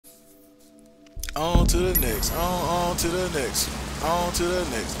On to the next. On to the next. On to the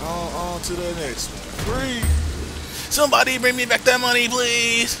next. On to the next one. Free. Somebody bring me back that money,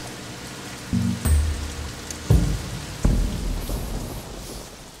 please.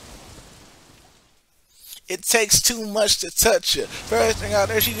 It takes too much to touch you. First thing out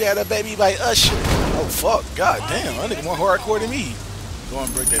there, she got a baby by Usher. Oh fuck, god damn, that nigga more hardcore than me. Go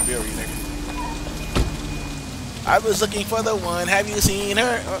and break that berry, nigga. I was looking for the one. Have you seen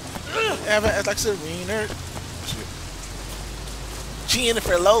her? It's like Serena. Shit.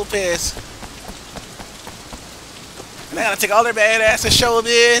 Jennifer Lopez. And I gotta take all their badass to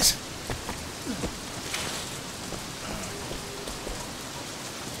showbiz.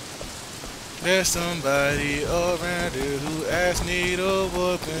 There's somebody around here who asks me to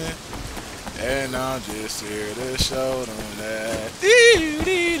whoopin', and I'm just here to show them that.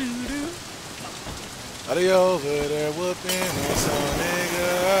 Are they over there whooping on some nigga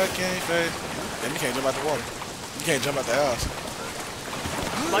I can't face? Damn, you can't jump out the water. You can't jump out the house.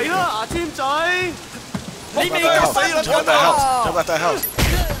 Jump out that house. Jump out that house. Jump out that house.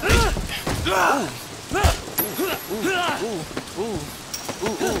 Ooh,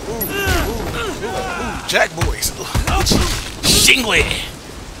 Jack boys. Shingly.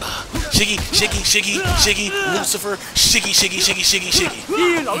 Shiggy, shiggy, shiggy, shiggy, Lucifer, shiggy, shiggy, shiggy, shiggy, shiggy.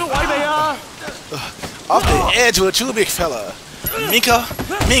 Off the edge with you, big fella. Minka,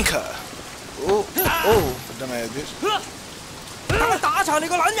 Minka. Oh, oh, dumbass bitch.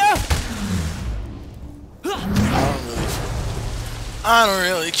 I don't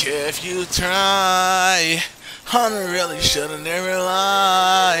really care if you try. I don't really should've never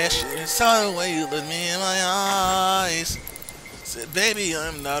lied. I should've saw the way you looked me in my eyes. Said, baby,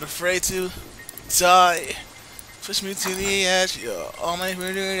 I'm not afraid to die. Push me to the edge, you're all my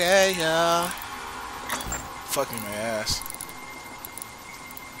pretty day, yeah. Fuck me in my ass.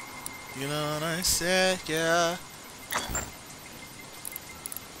 You know what I said, yeah.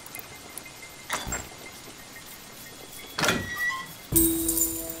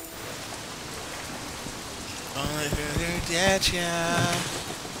 All my pretty dead, yeah.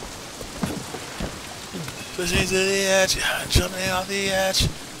 Push me to the edge, yeah. Jumping off the edge.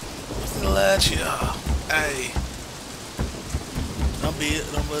 Off the ledge, yeah. Hey. Don't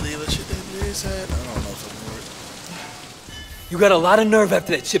believe what shit they really said. I don't know fucking words. You got a lot of nerve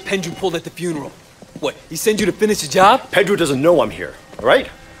after that shit Pendrew pulled at the funeral. What, he sent you to finish the job? Pendrew doesn't know I'm here, all right?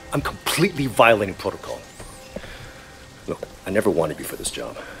 I'm completely violating protocol. Look, I never wanted you for this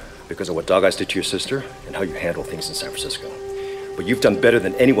job because of what Dog Eyes did to your sister and how you handle things in San Francisco. But you've done better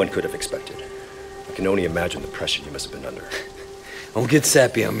than anyone could have expected. I can only imagine the pressure you must have been under. Don't get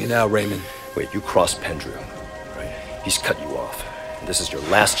sappy on me now, Raymond. Wait, you crossed Pendrew, right? He's cut you off. And this is your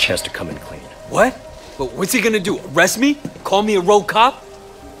last chance to come in clean. What? But what's he gonna do? Arrest me? Call me a rogue cop?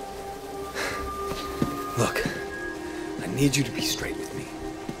 Look, I need you to be straight with me.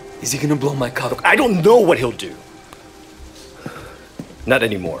 Is he gonna blow my cover? Look, I don't know what he'll do. Not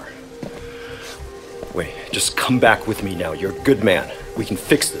anymore. Wait, just come back with me now. You're a good man. We can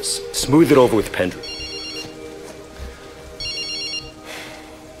fix this. Smooth it over with Pendrew.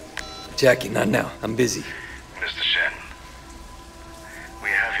 Jackie, not now. I'm busy. Mr. Shen, we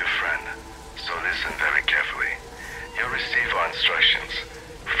have your friend, so listen very carefully. You'll receive our instructions.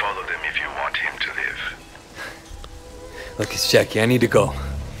 Follow them if you want him to live. Look, it's Jackie. I need to go.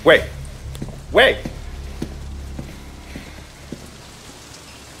 Wait. Wait!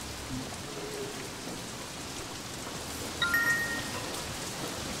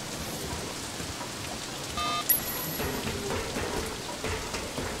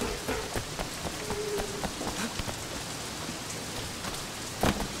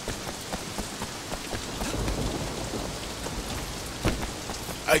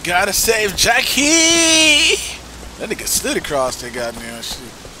 I gotta save Jackie! That nigga slid across that goddamn shit.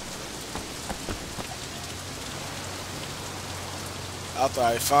 After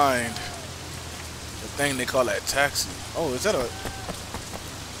I find the thing they call that taxi. Oh, is that a...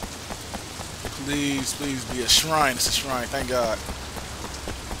 Please, please be a shrine. It's a shrine, thank God.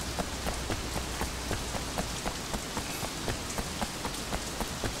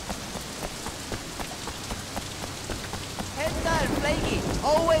 Tender, flaky,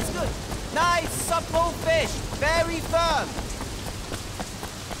 always good. Nice, supple fish, very firm.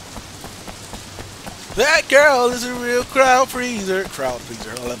 That girl is a real crowd pleaser. Crowd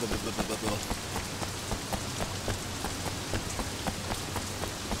pleaser. Blah, blah, blah, blah, blah, blah.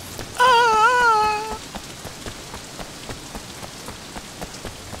 Ah.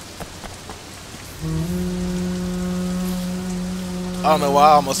 I don't know why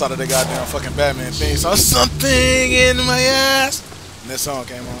I almost thought of the goddamn fucking Batman thing. Saw something in my ass. that song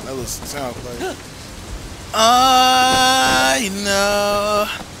came on. That little sound played. I know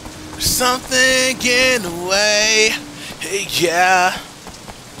there's something in the way. Hey, yeah.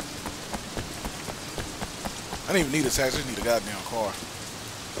 I don't even need a taxi. I just need a goddamn car.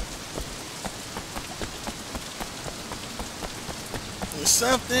 There's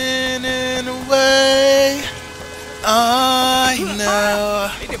something in the way. I know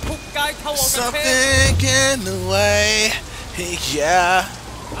something in the way. Hey, yeah.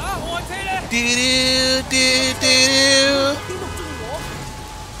 Do-do-do-do-do.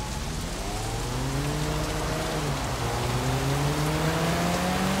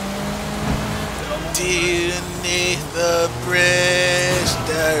 Beneath the bridge,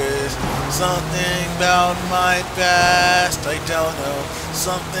 there is something about my past. I don't know.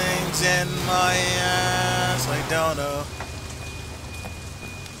 Something's in my ass. I don't know.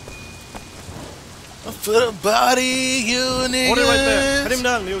 For the body, you niggas. Hold it right there. Put him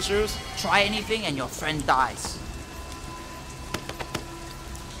down, Mule Shoes. Try anything and your friend dies.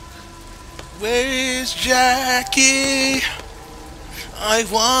 Where is Jackie? I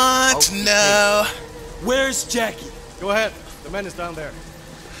want to know. Where's Jackie? Go ahead. The man is down there.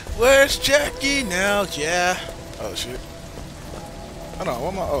 Where's Jackie now? Yeah. Oh shit. Hold on.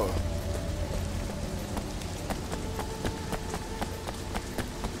 What am I? Oh.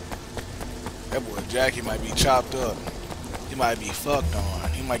 That boy Jackie might be chopped up. He might be fucked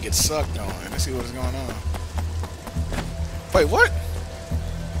on. He might get sucked on. Let's see what's going on. Wait, what?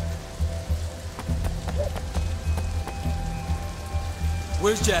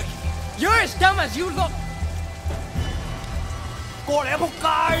 Where's Jackie? You're as dumb as you look. That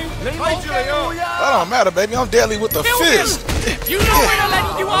don't matter, baby. I'm deadly with the fist. You know we're not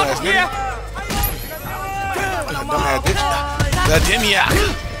letting you off here. Dumbass bitch. The Demiac,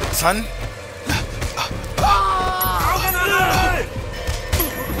 son.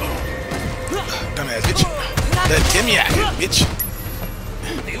 Dumbass bitch. The Demiac, bitch.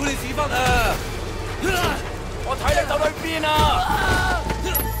 Dumbass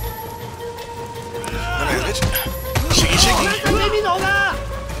bitch. Shiggy, shiggy.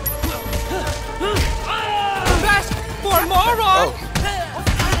 Best for moron. Oh.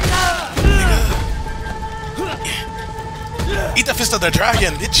 Eat the fist of the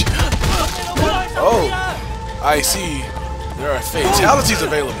dragon, bitch. Oh. I see. There are fatalities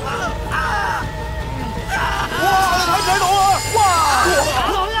available.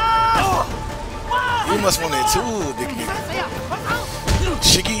 You must want it too, big nigga.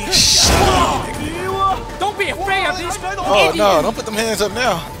 Shiggy, shiggy. Don't be afraid of these. Oh no, don't put them hands up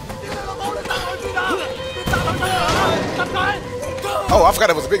now. Oh, I forgot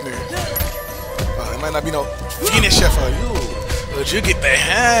it was a big nigga. It might not be no finisher for you, but you get the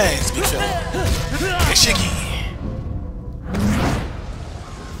hands, big fella. Hey, Shiggy.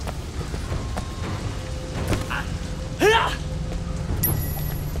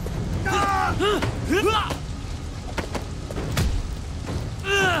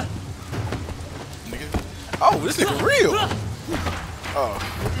 Oh, this nigga real. Oh.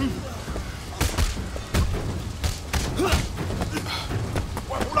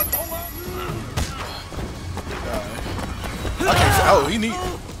 Okay, oh, he need.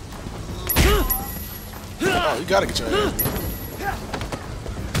 Oh, you gotta get your ass.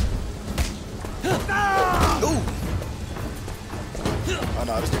 Ooh. Oh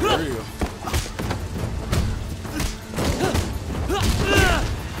no, this nigga real.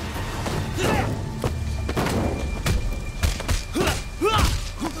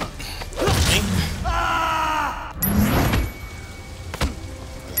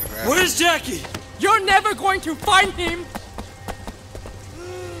 Where's Jackie? You're never going to find him.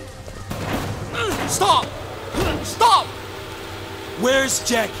 Stop! Stop! Where's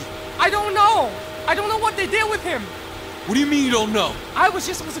Jackie? I don't know. I don't know what they did with him. What do you mean you don't know? I was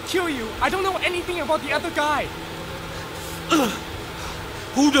just supposed to kill you. I don't know anything about the other guy.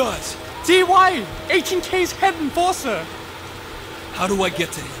 Who does? DY, 18K's head enforcer. How do I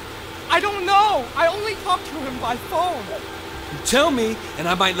get to him? I don't know. I only talked to him by phone. You tell me, and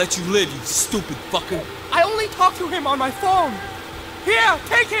I might let you live, you stupid fucker. I only talked to him on my phone. Here,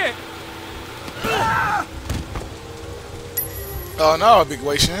 take it. Oh no, big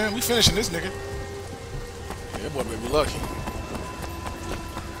Wei Shen. We finishing this nigga. Yeah, that boy better be lucky.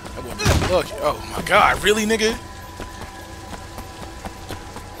 That boy better be lucky. Oh my god, really, nigga?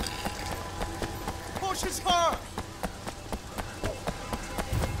 Push his car.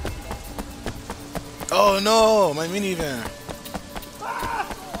 Oh no, my minivan.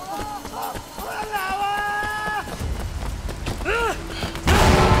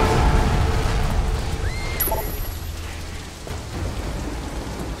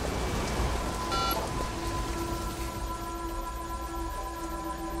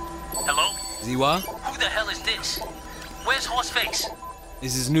 Ziwa? Who the hell is this? Where's Horseface?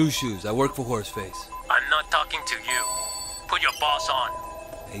 This is New Shoes. I work for Horseface. I'm not talking to you. Put your boss on.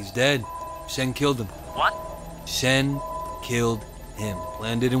 He's dead. Shen killed him. What? Shen killed him.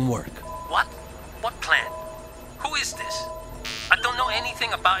 Plan didn't work. What? What plan? Who is this? I don't know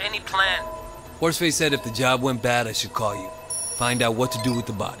anything about any plan. Horseface said if the job went bad, I should call you. Find out what to do with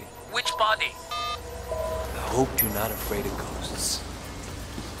the body. Which body? I hope you're not afraid of ghosts.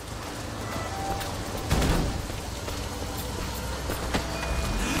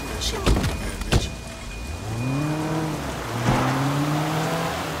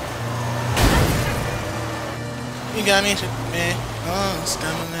 You got me, man. Oh,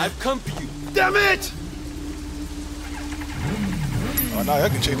 stamina. I've come for you. Damn it! Oh, no, I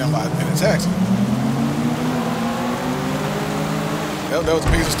can check down 5 minutes taxi. That was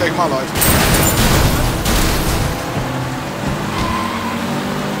the biggest mistake of my life.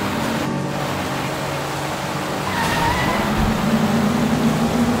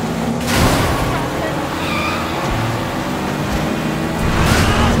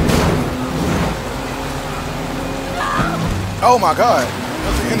 Oh my God, that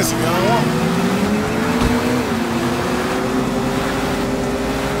was an innocent young woman.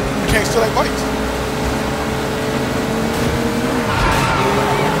 You can't steal like bikes.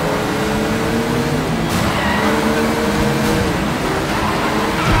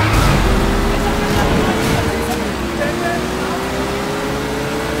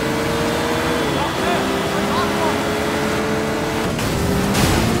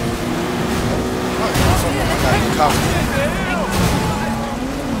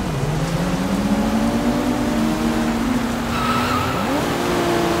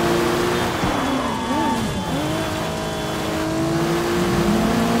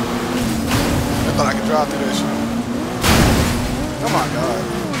 I can drive through this shit. Oh my God.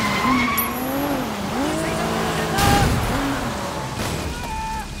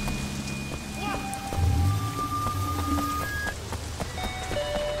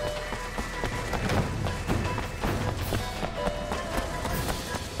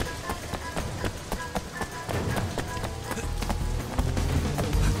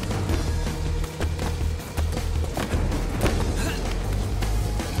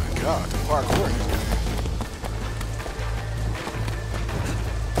 Oh my God, the parkour in this game.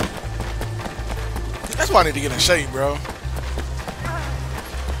 That's why I need to get in shape, bro.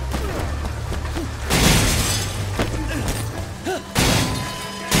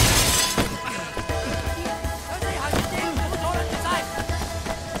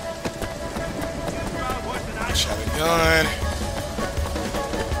 Shot a gun.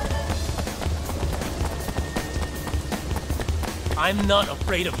 I'm not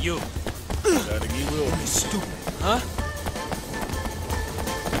afraid of you. I think he will be stupid. Huh?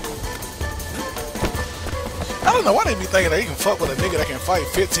 I don't know why they be thinking that he can fuck with a nigga that can fight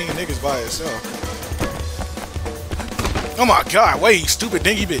 15 niggas by himself. Oh my God, wait, stupid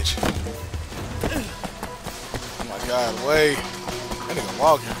dingy bitch. Oh my God, wait. That nigga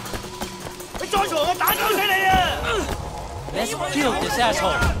walking. Let's kill this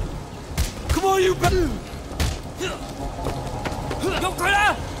asshole. Come on, you bitch!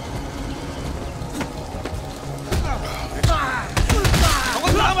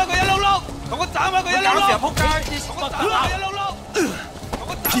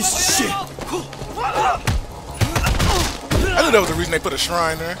 Piece of shit! I knew that was the reason they put a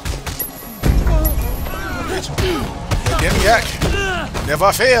shrine there. Demiac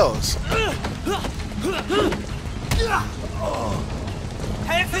never fails.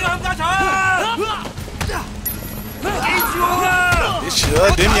 This sure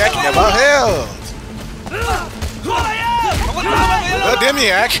Demiac never fails. The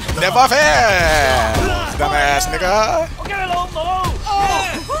Demiac never fails. Dumbass nigga.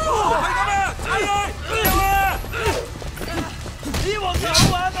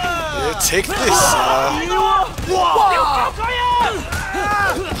 Yeah, take this.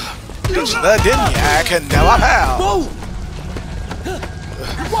 The Demiac never fails.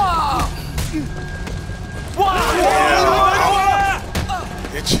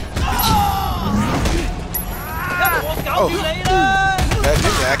 Bitch. Oh, that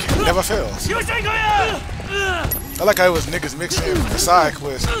Demiac never fails. I like how it was niggas mixing the side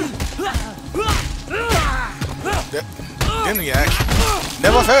quest. That Demiac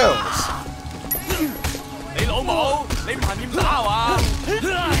never fails.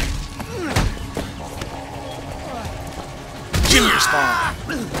 Give me your spawn.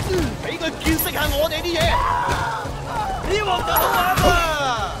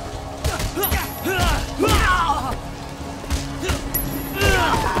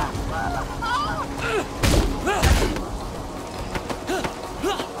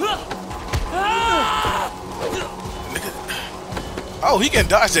 Oh, he can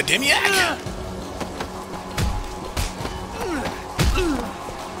dodge the Demiac?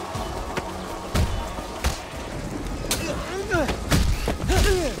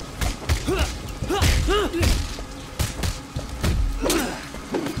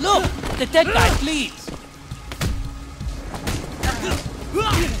 Look, the dead guy bleeds.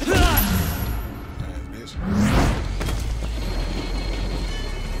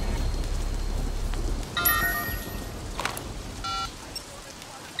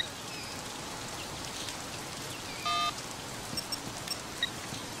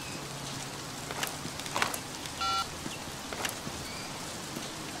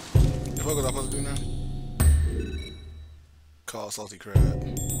 What was I supposed to do now? Call Salty Crab.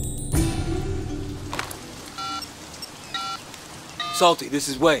 Salty, this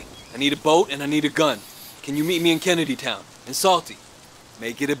is Way. I need a boat and I need a gun. Can you meet me in Kennedy Town? And Salty,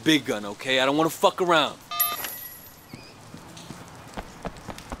 make it a big gun, okay? I don't want to fuck around.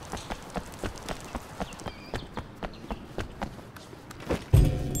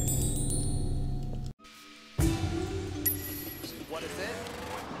 What is it?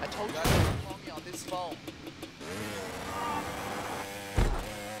 I told you to call me on this phone.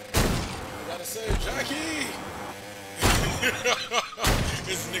 Gotta save Jackie!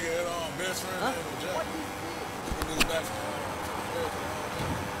 This nigga had best friend named Jackie. He was back from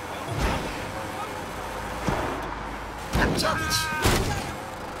Jackie!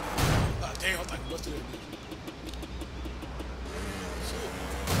 Ah, damn, I thought you busted it. Shit.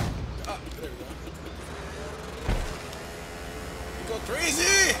 Ah, there we go. You go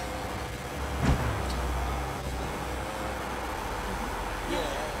crazy!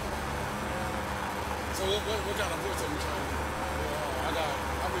 Yeah. So what kind of books are you trying to do?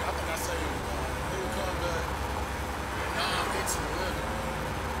 I think I saved New Combat, 9, 8, and 11.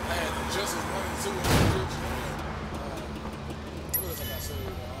 I had the Justice 1 and 2 and what else I got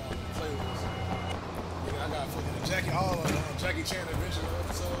saved? Playlist. Yeah, I got fucking Jackie, all of Jackie Chan Adventure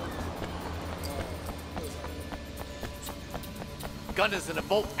episode. What else I got? Gun is in a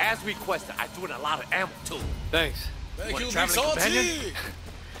boat as requested. I threw in a lot of ammo too. Thanks. Thank Want you, a Big traveling Salty! companion?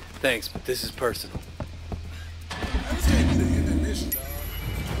 Thanks, but this is personal. Man, this can't be the end of the mission, dog.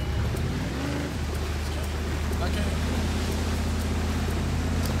 I can't.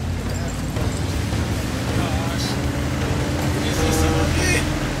 Gosh. Is this it?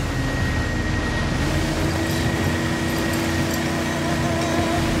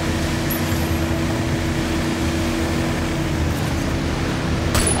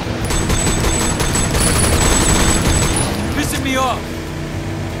 Pissing me off.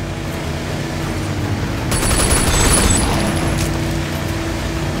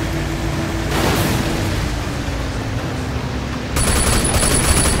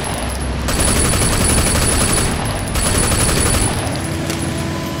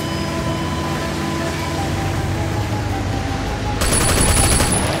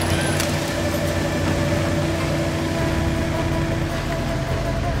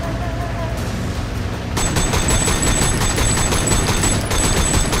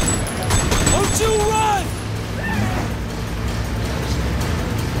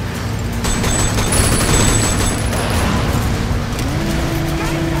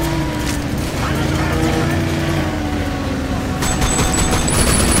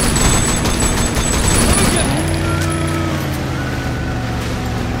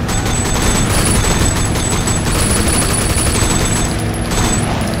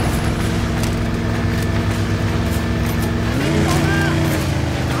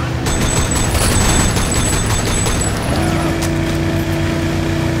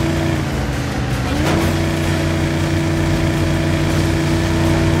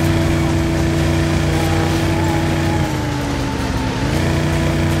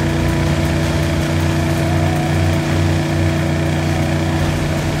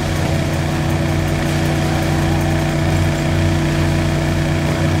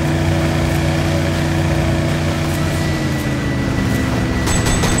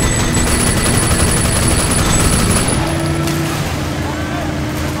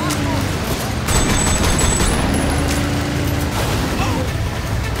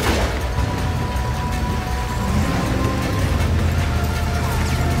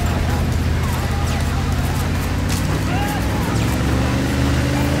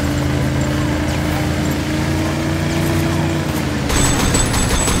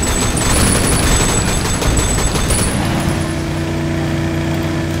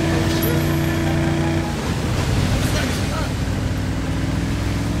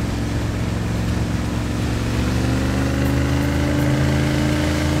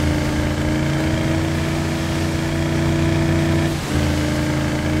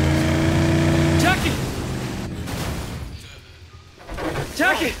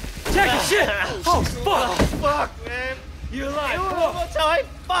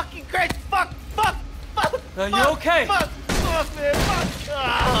 okay? Fuck, man, fuck.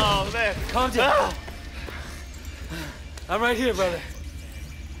 Oh, man. Calm down. I'm right here, brother.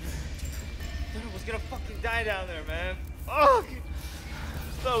 I thought I was gonna fucking die down there, man. Fuck.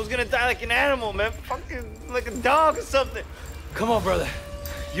 I thought I was gonna die like an animal, man. Fucking like a dog or something. Come on, brother.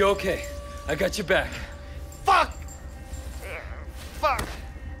 You're okay. I got your back. Fuck. Fuck.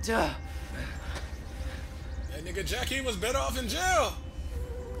 That nigga Jackie was better off in jail.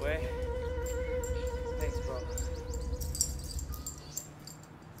 Wait. Thanks, bro.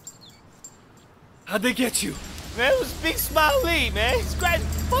 How'd they get you? Man, it was Big Smile Lee, man. He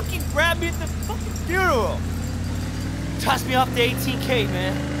fucking grabbed me at the fucking funeral. Tossed me off the 18K,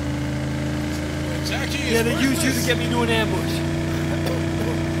 man. Jackie is Yeah, they used you worthless. to get me into an ambush.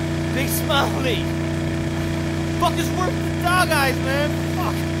 Big Smile Lee. Fuck is worth the dog eyes, man.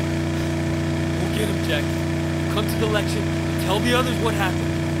 Fuck. We'll get him, Jack. Come to the lecture. Tell the others what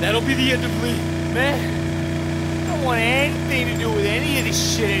happened. That'll be the end of Lee. Man, I don't want anything to do with any of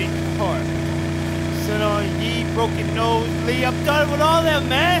this shit anymore. Son on Yi, broken nose, Lee, I'm done with all that,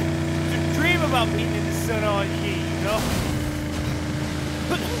 man. Just dream about being in the Son on Yi, you know?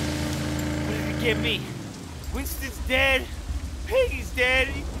 What did it get me? Winston's dead, Peggy's dead,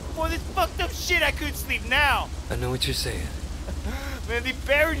 before this fucked up shit I couldn't sleep now. I know what you're saying. Man, they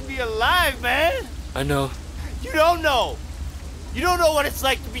buried me alive, man. I know. You don't know. You don't know what it's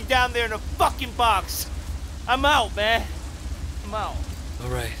like to be down there in a fucking box. I'm out, man. I'm out. All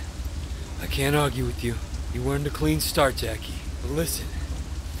right. I can't argue with you. You earned a clean start, Jackie. But listen,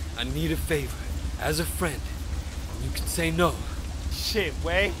 I need a favor. As a friend, you can say no. Shit,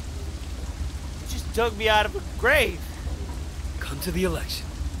 Way. You just dug me out of a grave. Come to the election.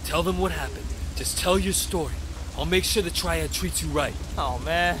 Tell them what happened. Just tell your story. I'll make sure the Triad treats you right. Oh,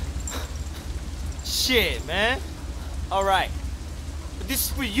 man. Shit, man. All right. But this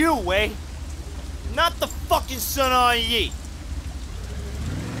is for you, Way. Not the fucking Son on Yi.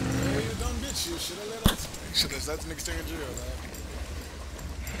 Yeah, you dumb bitch. You should have let us. Should have let the niggas stay in jail, man.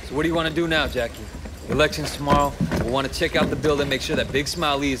 So what do you want to do now, Jackie? The election's tomorrow. We'll want to check out the building, make sure that Big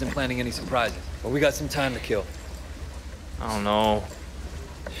Smile Lee isn't planning any surprises. But we got some time to kill. I don't know.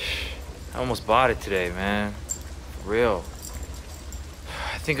 I almost bought it today, man. For real.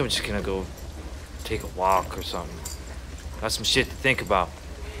 I think I'm just gonna go take a walk or something. Got some shit to think about.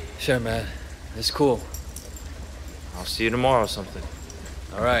 Sure, man. It's cool. I'll see you tomorrow or something.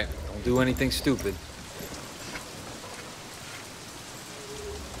 All right. Don't do anything stupid.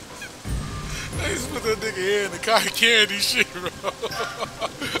 I just put that nigga here in the cotton candy shit, bro.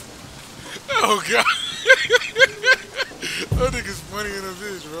 Oh, God. That nigga's funny in a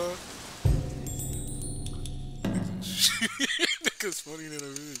bitch, bro. Nigga's funny in a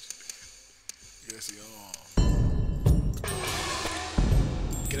bitch. Yes, he on.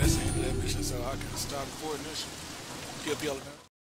 Get that nigga to that bitch so I can stop recording this shit. He'll be all about it.